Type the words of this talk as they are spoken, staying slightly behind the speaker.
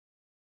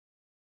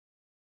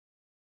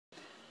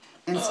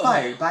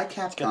Inspired by Let's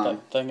get Capcom.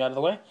 that thing out of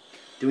the way.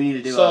 Do we need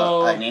to do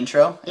So, an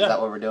intro? Is yeah.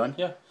 that what we're doing?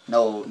 Yeah.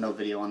 No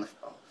video on the...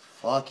 Oh,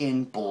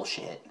 fucking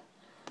bullshit.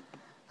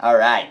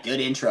 Alright, good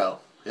intro.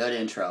 Good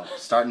intro.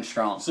 Starting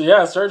strong. So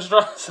yeah, starting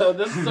strong. So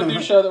this is a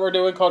new show that we're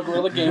doing called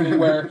Guerilla Gaming,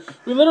 where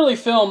we literally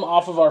film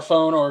off of our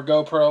phone or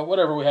GoPro,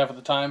 whatever we have at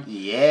the time.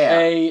 Yeah.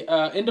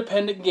 A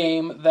independent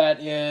game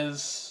that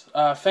is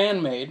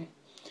fan-made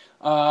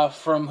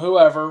from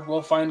whoever.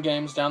 We'll find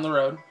games down the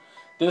road.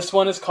 This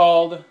one is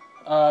called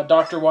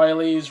Dr.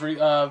 Wily's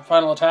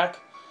Final Attack,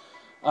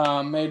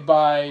 made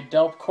by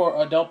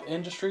Delp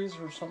Industries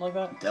or something like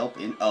that.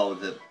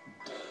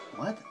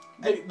 What?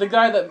 The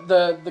guy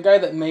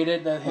that made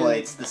it. Well,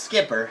 it's the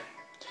Skipper.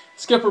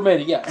 Skipper made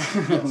it, yes.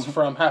 Yes,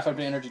 from Half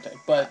Empty Energy Tank.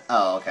 But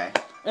oh, okay.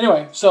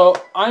 anyway, so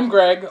I'm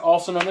Greg,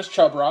 also known as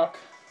Chub Rock.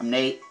 I'm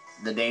Nate,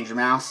 the Danger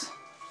Mouse.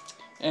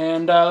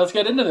 And let's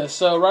get into this.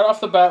 So right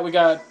off the bat, we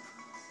got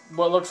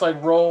what looks like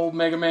Roll,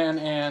 Mega Man,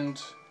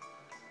 and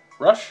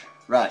Rush?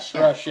 Rush,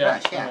 yeah. Rush, yeah.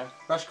 Okay.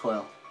 Rush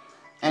Coil.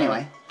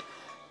 Anyway, Uh-huh.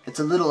 it's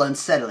a little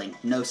unsettling.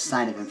 No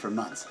sign of him for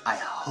months. I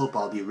hope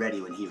I'll be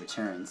ready when he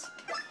returns.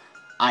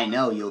 I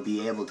know you'll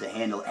be able to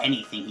handle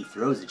anything he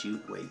throws at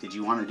you. Wait, did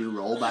you want to do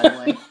Roll, by the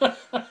way?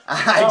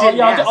 I didn't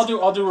ask. I'll do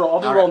Roll.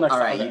 I'll do Roll next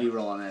time. Alright, you do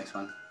Roll on the next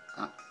one.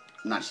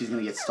 She's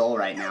gonna get stole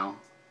right now.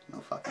 No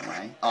fucking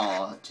way.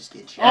 Oh, just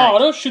get jacked. Oh,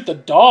 don't shoot the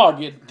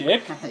dog, you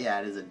dick. Yeah,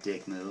 it is a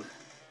dick move.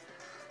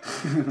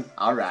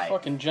 Alright.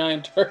 Fucking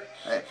giant turd.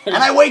 And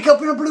I wake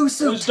up in a blue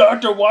suit. It's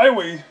Dr.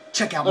 Wily.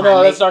 Check out Oh, my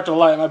no, that's Dr.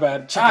 Light, my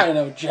bad. I out-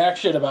 know jack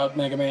shit about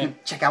Mega Man.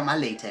 Check out my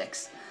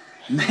latex.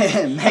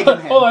 Mega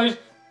Man. Hold on.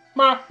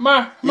 What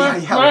What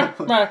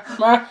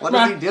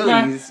is he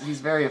doing?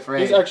 He's very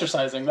afraid. He's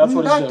exercising. That's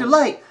what he's Dr. doing.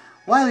 Light,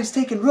 Wily's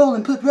taking Roll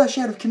and put Rush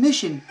out of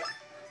commission.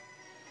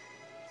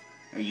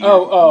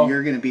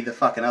 You're gonna be the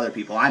fucking other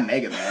people. I'm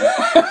Mega Man.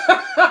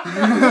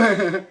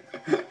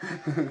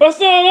 That's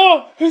not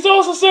all. He's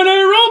also sent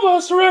 8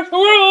 robots to wreck the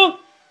world.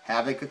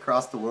 Havoc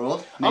across the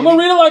world. Maybe? I'm gonna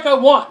read it like I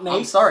want, Nate.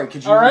 I'm sorry.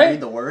 Could you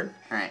read the word?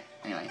 All right.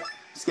 Anyway,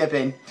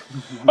 skipping.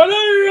 I know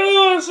you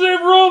want to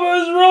save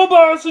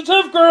robots. A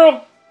tough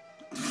girl.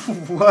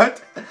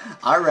 What?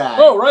 Alright.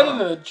 Oh, right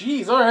into the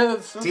G's. Alright.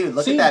 Dude,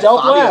 look at that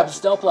Delp Fabio. Labs.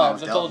 Delp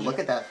Labs. I told you. Look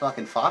at that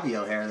fucking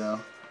Fabio hair, though.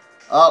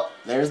 Oh,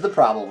 there's the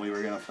problem we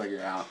were going to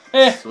figure out.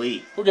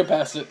 Sweet. We'll get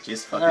past it.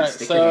 Just fucking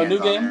stick your hands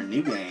on there.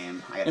 New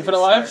game. Infinite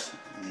lives?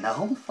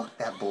 No, fuck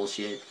that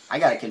bullshit. I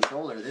got a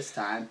controller this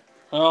time.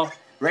 Well.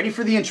 Ready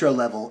for the intro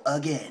level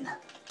again.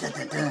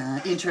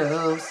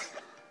 Intros.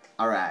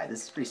 Alright,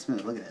 this is pretty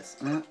smooth. Look at this.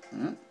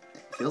 It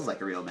feels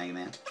like a real Mega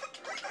Man.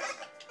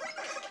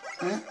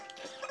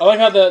 I like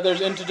how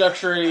there's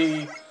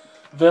introductory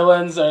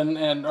villains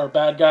and or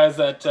bad guys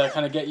that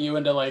kind of get you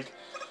into like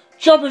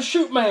jump and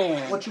shoot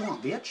man. What you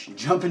want, bitch?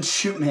 Jump and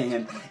shoot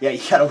man. Yeah,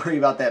 you gotta worry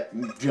about that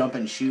jump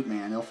and shoot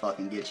man. They'll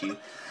fucking get you.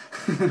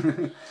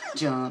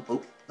 Jump.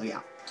 Oh, look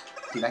out.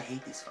 Dude, I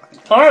hate these fucking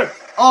guys. Alright.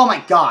 Oh my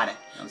god.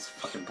 That was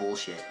fucking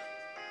bullshit.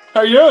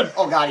 How you doing?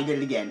 Oh god, he did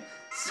it again.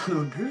 Son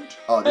of a bitch.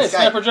 Oh, this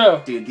guy, Sniper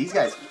Joe. Dude, these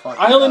guys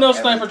fucking I only know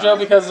Sniper Joe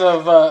because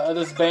of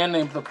this band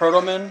named the Proto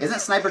Men. Isn't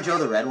Sniper Joe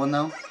the red one,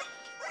 though?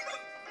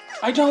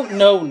 I don't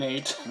know,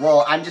 Nate.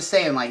 Well, I'm just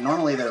saying, like,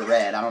 normally they're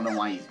red. I don't know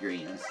why he's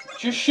green.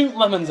 Just shoot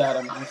lemons at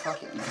him. I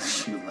fucking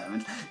shoot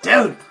lemons.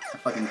 Dude! I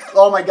fucking...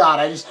 Oh my god,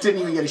 I just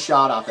didn't even get a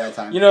shot off that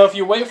time. You know, if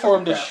you wait for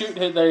him to shoot,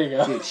 there you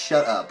go. Dude,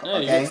 shut up, yeah,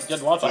 okay? You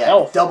get lots of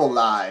health. Double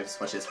lives.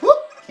 Watch this. Whoop!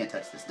 Can't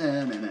touch this.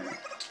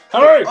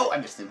 Hurry! Oh, I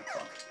missed him.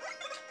 Fuck.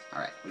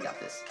 Alright, we got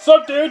this.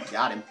 Sup, dude?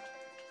 Got him.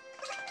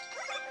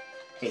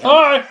 Hey,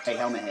 Hi! Hey,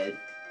 helmet head.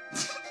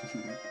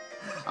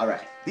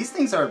 Alright. These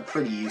things are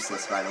pretty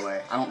useless, by the way.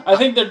 I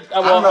think they're...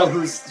 I don't know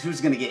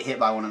who's gonna get hit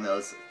by one of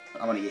those.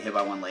 I'm gonna get hit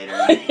by one later.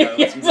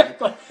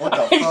 Exactly. What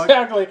the fuck?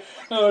 Exactly.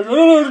 I don't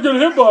know who's gonna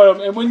get hit by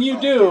him. And when you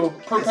do,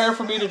 prepare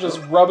for me to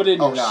just rub it in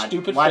your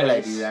stupid face. Why did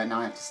I do that? Now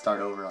I have to start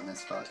over on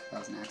this. Fuck. That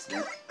was an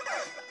accident.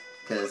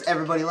 Because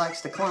everybody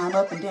likes to climb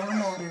up and down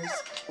ladders.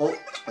 Oh,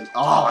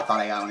 I thought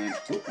I got one in.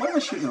 What am I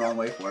shooting the wrong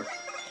way for?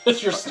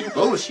 It's your stupid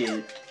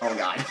bullshit. Oh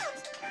god.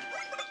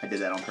 I did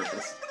that on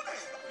purpose.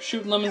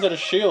 Shooting lemons at a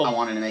shield. I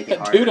wanted to make it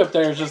harder. That dude up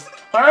there is just,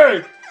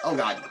 hey! Oh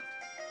god.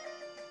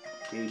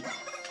 Dude.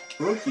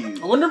 Fuck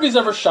you. I wonder if he's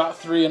ever shot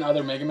 3 in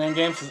other Mega Man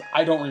games, because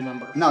I don't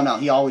remember. No,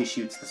 he always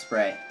shoots the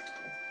spray.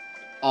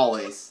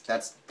 Always.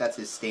 That's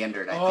his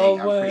standard, I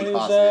think. I'm pretty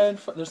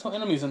positive. There's no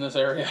enemies in this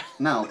area.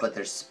 No, but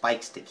there's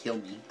spikes to kill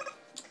me.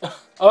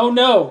 Oh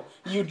no!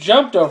 You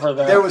jumped over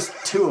there. There was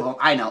 2 of them.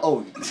 I know.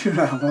 Oh, dude,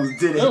 I almost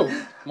did it. Oh,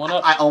 one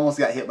up. I almost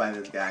got hit by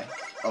this guy.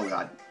 Oh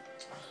god.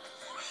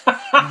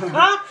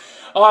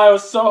 Oh, I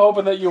was so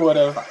hoping that you would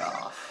have. Fuck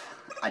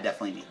off. I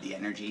definitely need the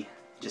energy.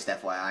 Just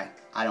FYI.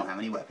 I don't have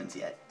any weapons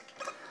yet.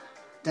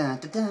 Da,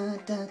 da, da,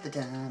 da, da,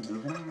 da.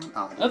 Moving on.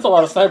 Oh, that's a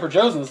lot of Sniper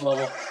Joes in this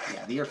level.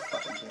 Yeah, they are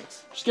fucking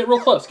dicks. Just get real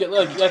close. Get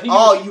like. I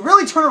think you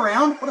really turn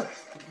around? What a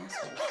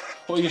asshole.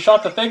 Well, you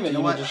shot the thing that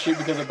you need to shoot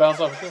because it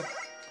bounced off a shield.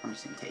 I'm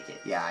just gonna take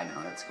it. Yeah, I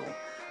know. That's cool.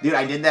 Dude,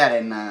 I did that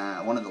in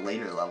one of the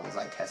later levels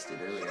I tested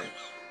earlier.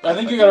 I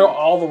think you gotta go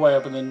all the way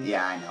up and then...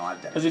 Yeah, I know, I've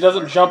done it. Because he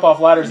doesn't jump off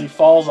ladders, he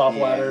falls off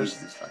ladders.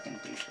 He's this fucking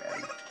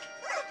douchebag.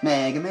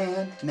 Mega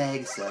Man,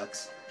 Mega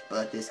sucks,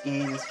 but this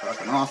game is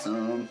fucking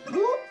awesome.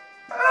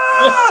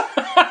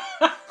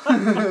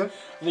 I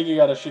think you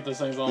gotta shoot those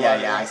things on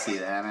ladder. Yeah, I see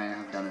that.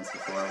 I've done this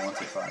before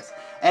once or twice.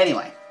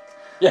 Anyway.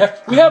 Yeah,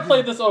 we have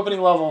played this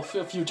opening level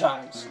a few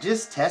times.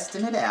 Just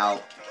testing it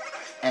out.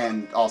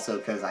 And also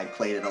because I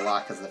played it a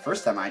lot, because the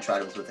first time I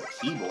tried it was with a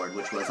keyboard,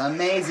 which was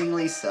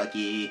amazingly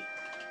sucky.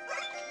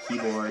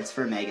 Keyboards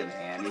for Mega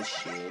Man is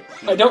shit.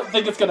 I don't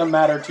think it's gonna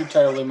matter too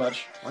terribly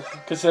much, what?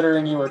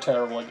 Considering you are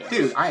terrible at games.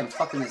 Dude, I am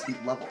fucking this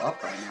level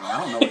up right now. I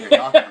don't know what you're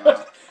talking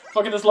about.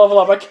 Fucking this level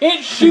up. I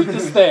can't shoot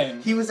this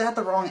thing. He was at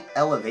the wrong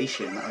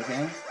elevation,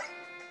 okay?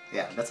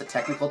 Yeah, that's a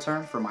technical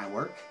term for my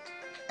work.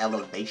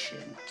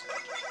 Elevation.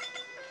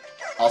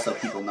 Also,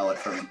 people know it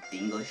from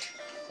English.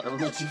 Whatever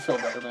makes you feel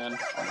better, man.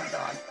 Oh my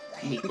god. I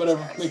hate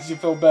Whatever these guys. makes you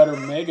feel better,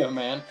 Mega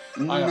Man. I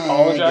Mega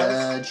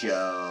apologize.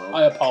 Joe.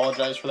 I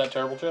apologize for that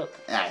terrible joke.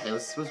 Yeah, it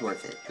was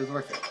worth it. It was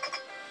worth it.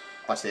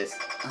 Watch this.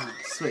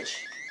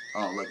 Switch.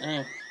 Oh, look.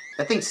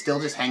 That thing's still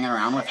just hanging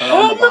around with her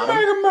on the bottom.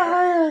 Mega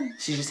Man!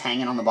 She's just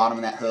hanging on the bottom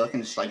of that hook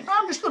and just like,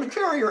 I'm just gonna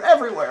carry her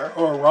everywhere.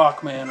 Or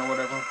Rock Man or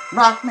whatever.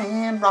 Rock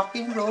Man,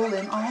 rockin'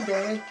 rollin' all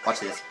day.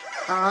 Watch this.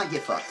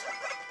 Get fucked.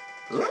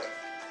 Whoop.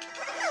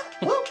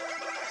 Whoop.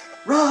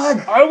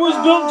 Run! I was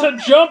built to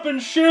jump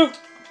and shoot,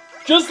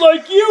 just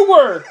like you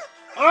were.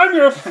 I'm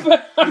your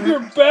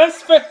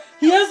best fan.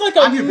 He has like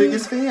I'm your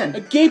biggest fan. A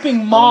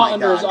gaping maw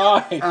under his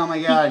eye. Oh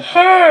my god.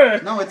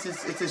 Hey! No, it's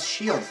his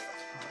shield.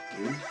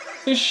 Dude.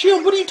 His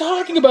shield? What are you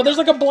talking about? There's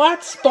like a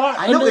black spot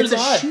under his eye. I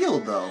know, it's a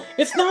shield though.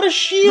 It's not a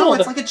shield. No,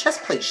 it's like a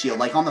chest plate shield,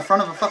 like on the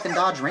front of a fucking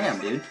Dodge Ram,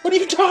 dude. What are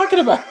you talking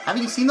about?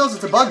 Haven't you seen those?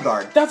 It's a bug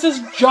guard. That's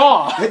his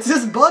jaw. It's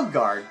his bug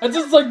guard. That's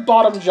his like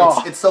bottom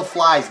jaw. It's so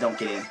flies don't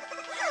get in.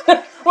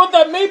 With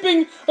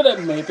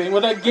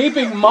that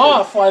gaping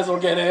maw, flies will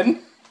get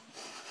in.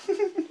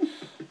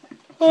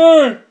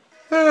 Hey,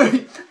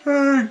 Hey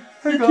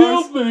you guys.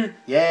 killed me.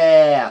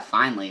 Yeah,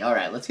 finally. All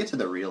right, let's get to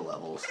the real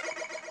levels.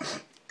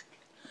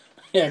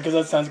 Yeah, because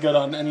that sounds good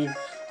on any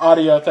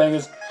audio thing.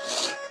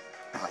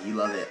 Oh, you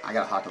love it. I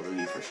got a hot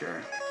loogie for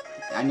sure.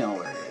 I know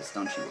where it is.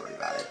 Don't you worry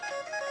about it.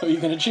 Who are you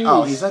gonna choose?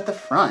 Oh, he's at the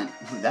front.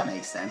 That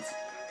makes sense.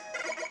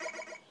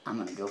 I'm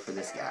gonna go for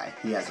this guy.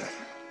 He has a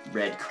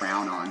red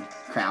crown on.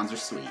 Crowns are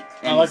sweet.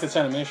 And I like this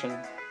animation.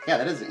 Yeah,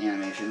 that is an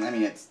animation. I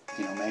mean, it's,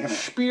 Mega Man.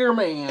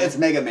 Spearman. It's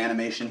Mega Man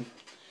animation.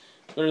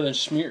 Better than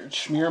Schmearman.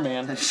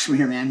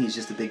 Schmearman, he's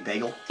just a big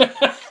bagel.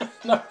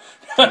 No.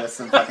 With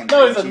some fucking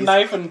No, he's cheese. a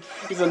knife and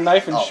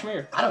Oh,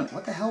 schmear. I don't.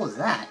 What the hell was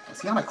that? Is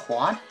he on a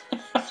quad?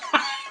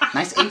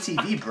 Nice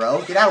ATV,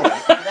 bro. Get out of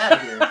here. Get out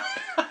of here.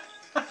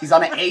 He's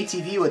on an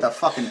ATV with a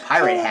fucking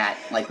pirate hat.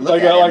 Like,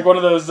 look at him. Like one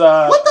of those.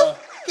 What the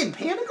fucking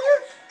panda bear?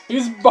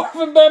 He's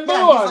barfing bamboo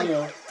on like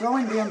you.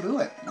 Throwing bamboo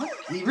at. What?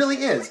 He really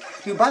is,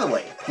 dude. By the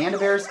way, panda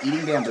bears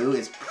eating bamboo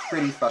is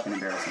pretty fucking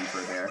embarrassing for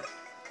a bear.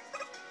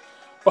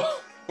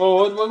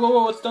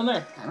 Whoa, what's done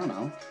there? I don't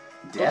know.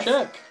 Go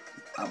check.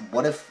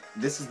 What if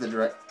this is the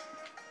direct?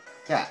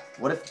 Yeah.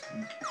 What if?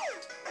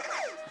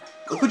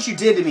 Look what you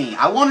did to me.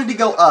 I wanted to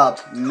go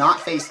up,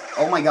 not face.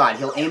 Oh my god,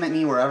 he'll aim at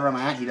me wherever I'm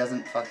at. He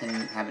doesn't fucking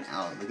have an.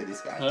 Oh, look at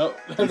this guy. Oh,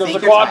 there's the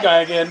quad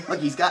guy again. Look,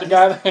 he's got. The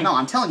guy that... No,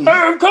 I'm telling you. Hey,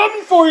 I'm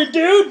coming for you,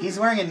 dude. He's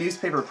wearing a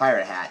newspaper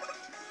pirate hat.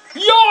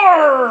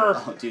 Yar!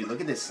 Oh, dude,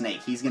 look at this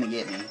snake. He's gonna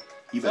get me.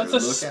 You better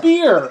That's a look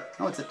spear. Out.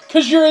 No, it's a.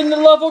 Cause you're in the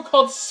level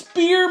called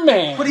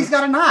Spearman. But he's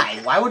got an eye.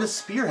 Why would a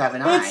spear have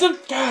an eye? It's a.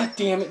 God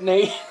damn it,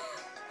 Nate.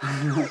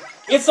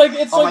 It's like.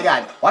 Oh my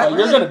god. Why,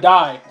 you're gonna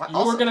die. Why, you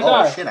also, were gonna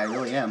die. Oh shit, I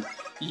really am.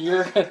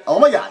 You're. Oh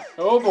my god.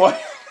 Oh boy.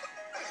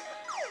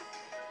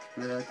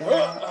 Look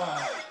out.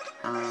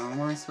 How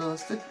am I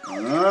supposed to?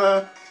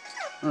 Oh.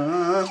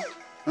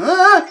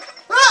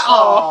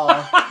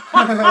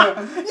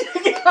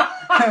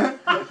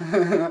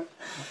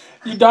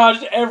 You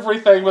dodged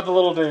everything with the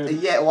little dude.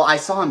 Yeah, well, I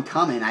saw him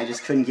coming. I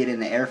just couldn't get in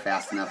the air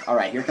fast enough. All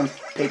right, here comes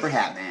Paper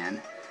Hat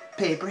Man.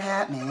 Paper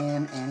Hat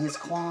Man and his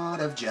quad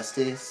of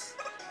justice.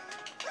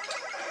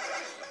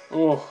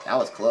 Ooh. That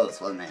was close,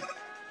 wasn't it?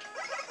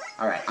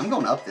 All right, I'm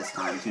going up this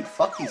time, dude.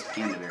 Fuck these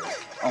panda bears.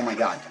 Oh my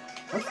god.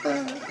 What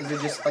the? Is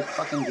it just like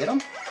fucking get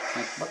them?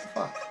 Like what the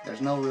fuck?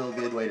 There's no real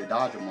good way to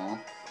dodge them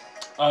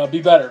all.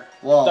 Be better.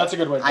 Well, that's a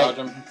good way to dodge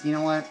them. You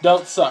know what?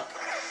 Don't suck.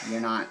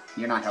 You're not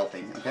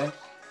helping, okay?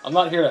 I'm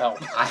not here to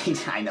help.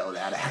 I know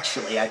that,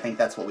 actually. I think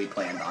that's what we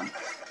planned on.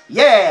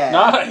 Yeah!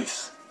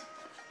 Nice!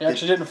 He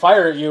actually didn't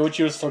fire at you, which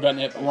you would have still gotten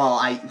hit by. Well,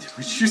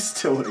 you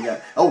still would have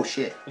got... Oh,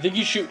 shit. I think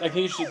you shoot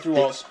through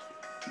walls.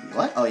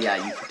 What? Oh,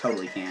 yeah, you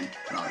totally can.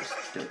 No, I'll just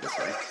do it this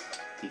way.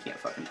 You can't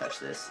fucking touch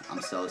this.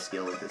 I'm so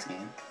skilled with this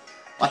game.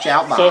 Watch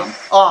out, Bomb.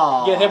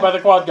 Oh, get hit by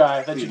the quad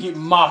guy that you keep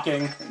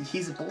mocking.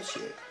 He's a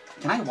bullshit.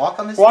 Can I walk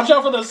on this Watch thing?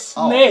 out for the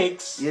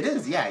snakes. Oh, it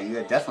is, yeah. You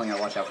definitely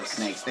gotta watch out for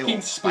snakes. They will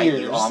spears. bite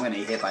you. Oh, I'm gonna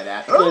get hit by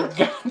that. The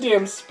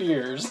goddamn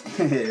spears.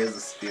 It is a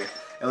spear.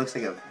 It looks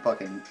like a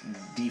fucking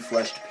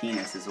defleshed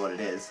penis is what it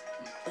is.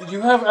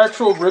 You have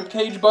actual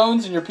ribcage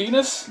bones in your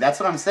penis?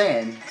 That's what I'm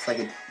saying. It's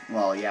like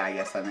Well, yeah, I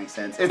guess that makes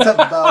sense. It's a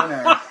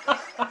boner.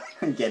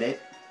 Get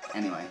it?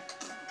 Anyway.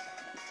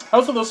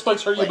 How do those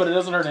spikes hurt you, Wait. but it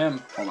doesn't hurt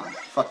him? Hold on.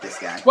 Fuck this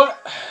guy.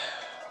 What?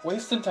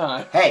 Wasting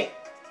time. Hey!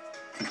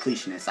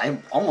 Completionist. I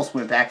almost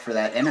went back for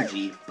that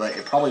energy, but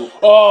it probably...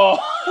 Oh!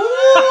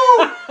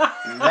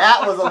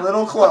 That was a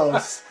little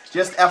close.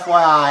 Just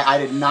FYI, I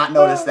did not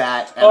notice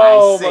that, and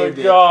Oh I saved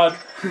my god.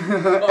 it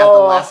at the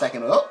last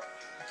second. Oh.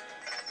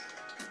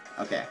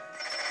 Okay.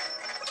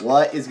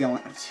 What is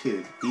going...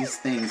 Dude, these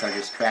things are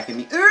just cracking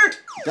me.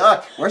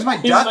 Duck! Where's my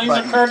duck button? These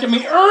things are cracking me.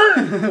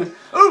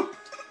 Ooh!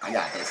 I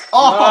got this.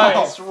 Oh!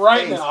 Nice,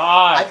 right in the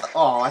eye. I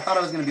thought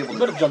I was going to be able to...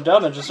 You better jump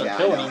down there and just start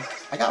killing him.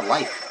 I got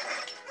life.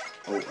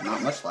 Oh,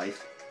 not much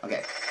life.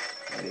 Okay.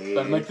 Ready.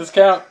 Better make this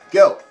count.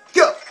 Go!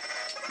 Go!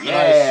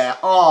 Yeah! Nice.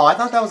 Oh, I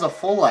thought that was a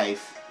full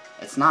life.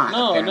 It's not.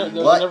 No,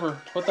 apparently. what? Never.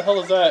 What the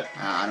hell is that?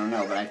 I don't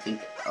know, but I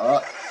think...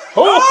 Oh!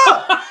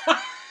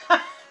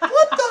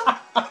 What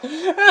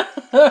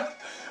the...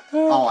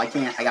 Oh, I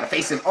can't. I gotta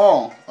face him.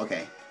 Oh,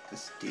 okay.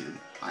 This dude.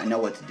 I know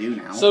what to do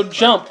now. So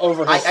jump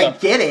over his I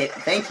stuff. get it.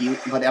 Thank you,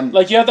 but I'm...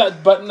 Like, you have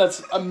that button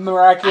that's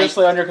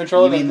miraculously on your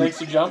controller that makes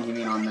you jump? You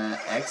mean on the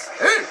X?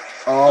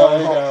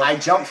 Oh, I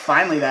jumped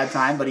finally that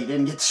time, but he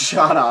didn't get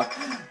shot off.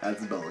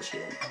 That's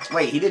bullshit.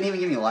 Wait, he didn't even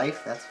give me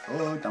life? That's...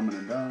 Oh, dumb.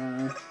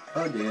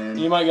 Oh, dude.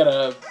 You might get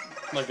a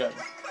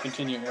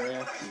continue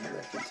area.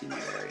 Yeah, continue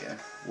area.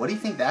 What do you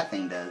think that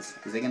thing does?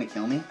 Is it gonna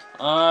kill me?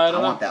 I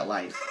don't know. want that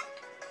life.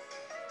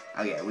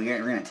 Okay, we're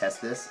gonna test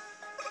this.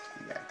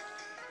 Okay.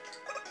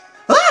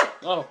 Ah!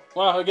 Oh,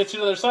 wow, it gets you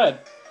to the other side.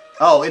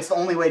 Oh, it's the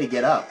only way to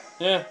get up.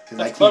 Yeah,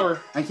 that's clever.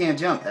 clever. I can't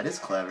jump. That is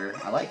clever.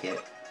 I like it.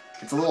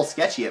 It's a little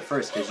sketchy at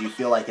first because you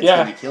feel like it's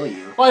gonna kill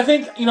you. Well, I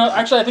think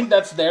I think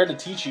that's there to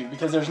teach you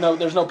because there's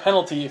no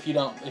penalty if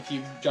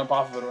you jump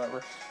off of it or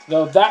whatever.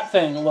 Though that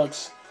thing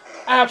looks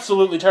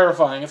absolutely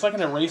terrifying. It's like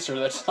an eraser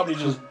that somebody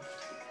just.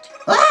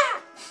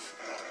 Ah!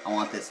 I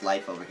want this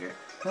life over here.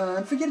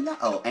 Forget it.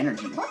 Oh,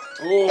 energy. What?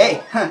 Ooh.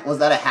 Hey, was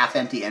that a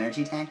half-empty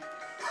energy tank?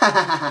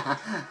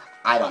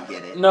 I don't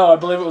get it. No, I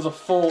believe it was a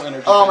full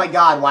energy. Oh tank. my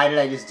god! Why did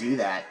I just do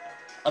that?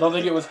 I don't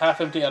think it was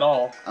half empty at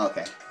all.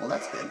 Okay, well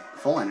that's good.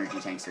 Full energy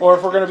tanks are Or good.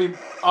 if we're gonna be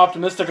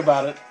optimistic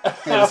about it,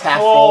 It was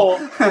half full.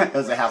 It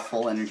was a half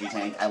full energy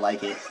tank. I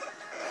like it.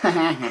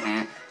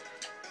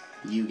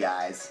 You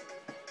guys.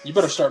 You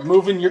better start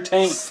moving your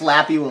tank.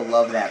 Slappy will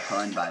love that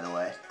pun, by the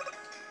way.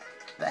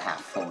 The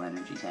half full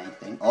energy tank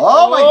thing.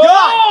 Oh my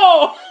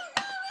god!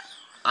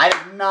 I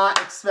did not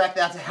expect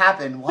that to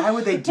happen. Why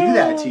would they do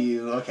that to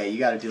you? Okay, you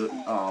gotta do it.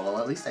 Oh, well,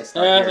 at least I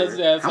start here.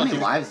 That's How many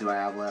lives do I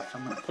have left?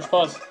 I'm gonna push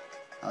pause.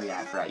 Oh yeah,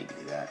 I forgot you could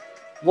do that.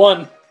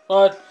 1.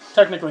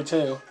 Technically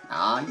 2.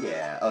 Ah,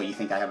 yeah. Oh, you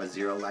think I have a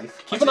 0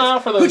 life? Keep an eye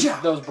out for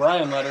those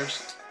Brian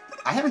letters.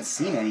 I haven't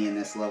seen any in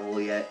this level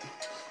yet.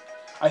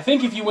 I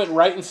think if you went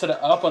right instead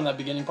of up on that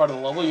beginning part of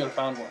the level, you would have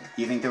found one.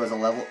 You think there was a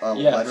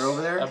Yes, letter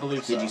over there? I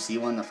believe so. Did you see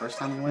one the first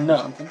time we went No, or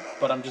something?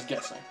 but I'm just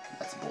guessing.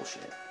 That's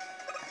bullshit.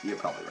 You're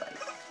probably right.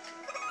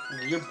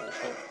 You're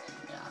bullshit.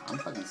 Yeah, I'm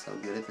fucking so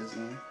good at this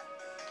game.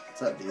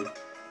 What's up, dude?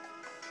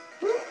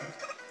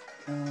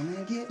 Come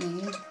and get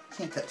me.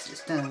 Can't touch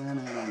this.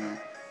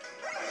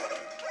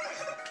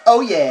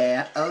 Oh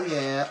yeah, oh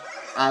yeah.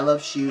 I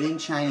love shooting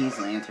Chinese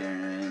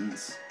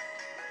lanterns.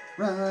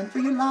 Run for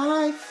your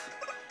life.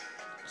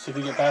 See if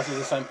you get past it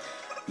this time.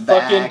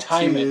 Back Fucking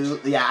time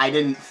it. Yeah, I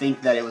didn't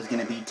think that it was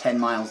gonna be 10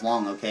 miles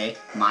long, okay?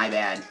 My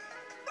bad.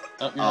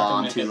 Oh,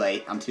 I'm too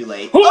late. I'm too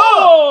late.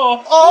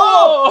 Oh!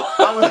 Oh!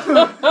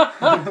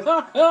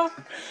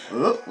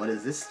 Oh! What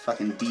is this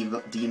fucking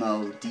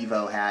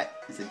Devo hat?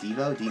 Is it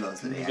Devo?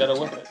 Devo's the name. You gotta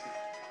whip it.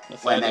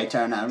 When I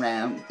turn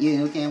around,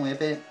 you can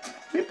whip it.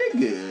 Whip it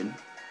good.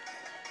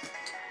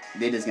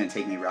 They're just gonna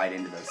take me right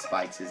into those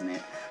spikes, isn't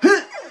it?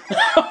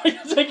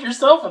 You take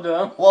yourself into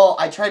them. Well,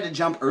 I tried to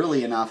jump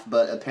early enough,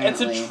 but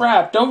apparently... It's a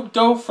trap. Don't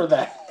go for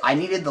that. I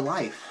needed the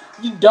life.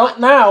 You don't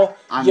now.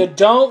 You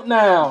don't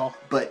now.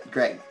 But,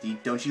 Greg,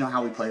 don't you know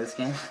how we play this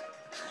game?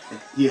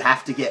 You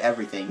have to get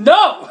everything.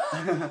 No!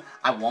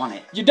 I want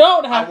it. You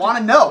don't have to. I want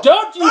to know.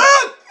 Don't you?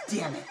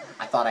 Damn it.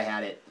 I thought I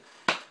had it.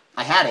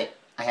 I had it.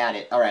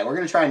 Alright, we're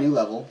going to try a new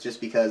level, just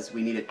because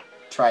we need to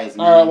try as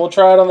many. Alright, we'll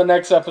try it on the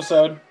next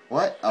episode.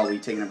 What? Oh, we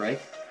taking a break?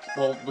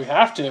 Well, we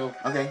have to.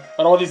 Okay. I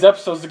don't want these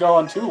episodes to go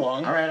on too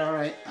long.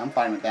 Alright. I'm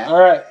fine with that.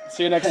 Alright,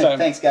 see you next time.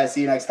 Thanks, guys. See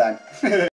you next time.